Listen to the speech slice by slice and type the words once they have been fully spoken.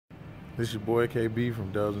This is your boy KB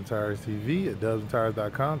from Dubs and Tires TV at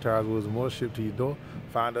dubsandtires.com. Tires, wheels, and more shipped to your door.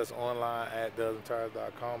 Find us online at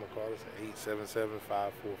dubsandtires.com or call us at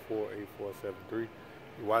 877-544-8473. If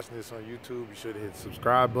you're watching this on YouTube, you should hit the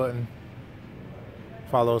subscribe button.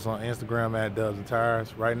 Follow us on Instagram at Dubs and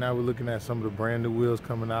Tires. Right now, we're looking at some of the brand new wheels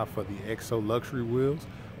coming out for the EXO Luxury wheels,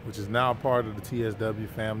 which is now part of the TSW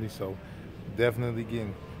family. So definitely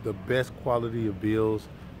getting the best quality of bills,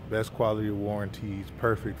 best quality of warranties,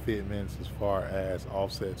 perfect fitments as far as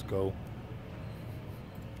offsets go.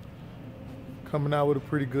 Coming out with a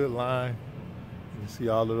pretty good line. You can see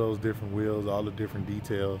all of those different wheels, all the different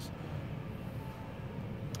details.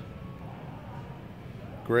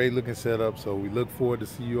 Great looking setup, so we look forward to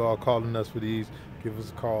see you all calling us for these. Give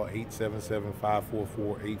us a call,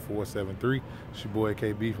 877-544-8473. It's your boy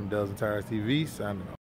KB from Dubs and Tires TV, signing off.